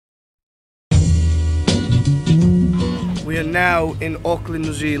are now in Auckland,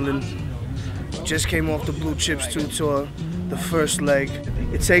 New Zealand. Just came off the Blue Chips 2 tour, the first leg.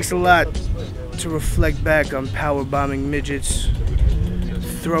 It takes a lot to reflect back on power bombing midgets,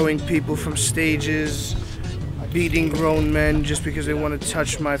 throwing people from stages, beating grown men just because they want to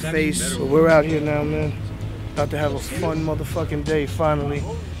touch my face. But we're out here now, man. About to have a fun motherfucking day, finally.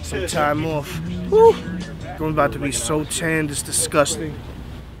 Some time off. Woo! I'm about to be so tanned, it's disgusting.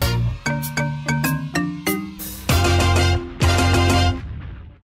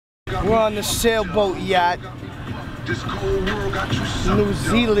 We're on the Sailboat Yacht. New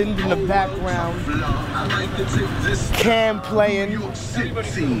Zealand in the background. Cam playing.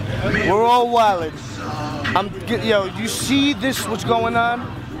 We're all wildin'. Yo, you see this, what's going on?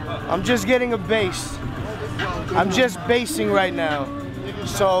 I'm just getting a bass. I'm just basing right now.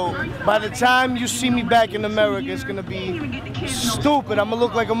 So by the time you see me back in America, it's gonna be stupid. I'm gonna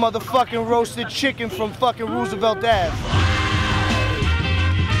look like a motherfucking roasted chicken from fucking Roosevelt Ave.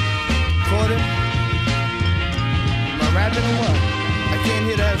 Caught him? Am I rapping or what? I can't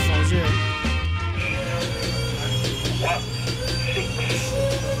hear the headphones, yeah.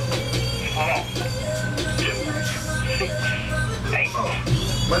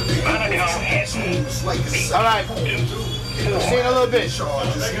 All right. See you in a little bit.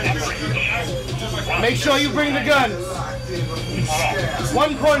 Make sure you bring the gun.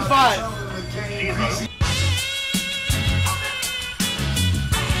 1.5.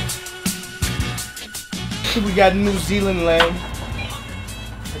 We got New Zealand lamb.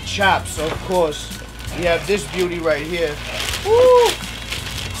 The chops, of course. We have this beauty right here. Woo!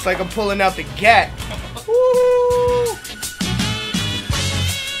 It's like I'm pulling out the gat. Woo!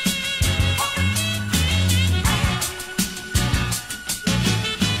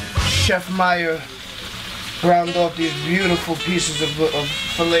 Chef Meyer ground off these beautiful pieces of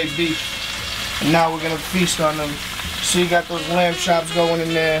filet beef. And now we're gonna feast on them. So you got those lamb chops going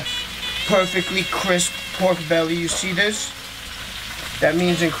in there. Perfectly crisp pork belly. You see this? That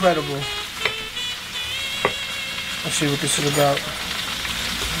means incredible. Let's see what this is about.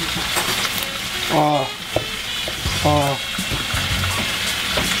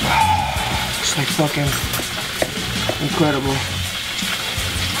 It's like fucking incredible.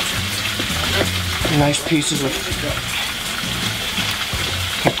 Nice pieces of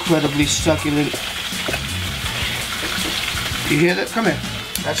incredibly succulent. You hear that? Come here.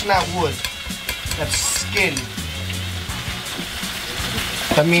 That's not wood. That's skin.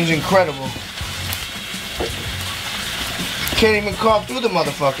 That means incredible. Can't even carve through the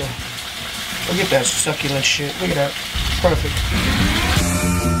motherfucker. Look at that succulent shit. Look at that. Perfect.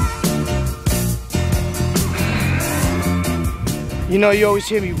 You know, you always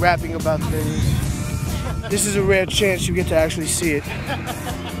hear me rapping about things. This is a rare chance you get to actually see it.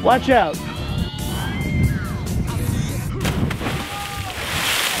 Watch out.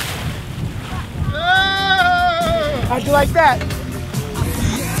 How'd you like that?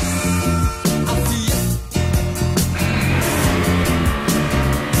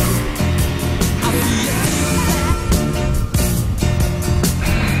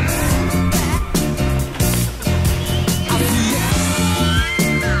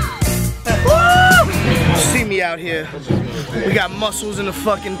 See me out here. We got mussels in the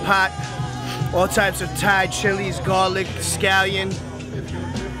fucking pot. All types of Thai chilies, garlic, scallion.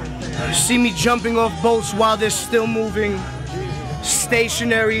 See me jumping off boats while they're still moving.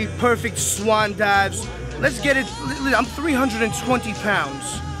 Stationary, perfect swan dives. Let's get it. I'm 320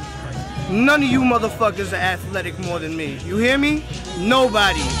 pounds. None of you motherfuckers are athletic more than me. You hear me?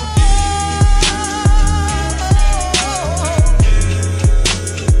 Nobody.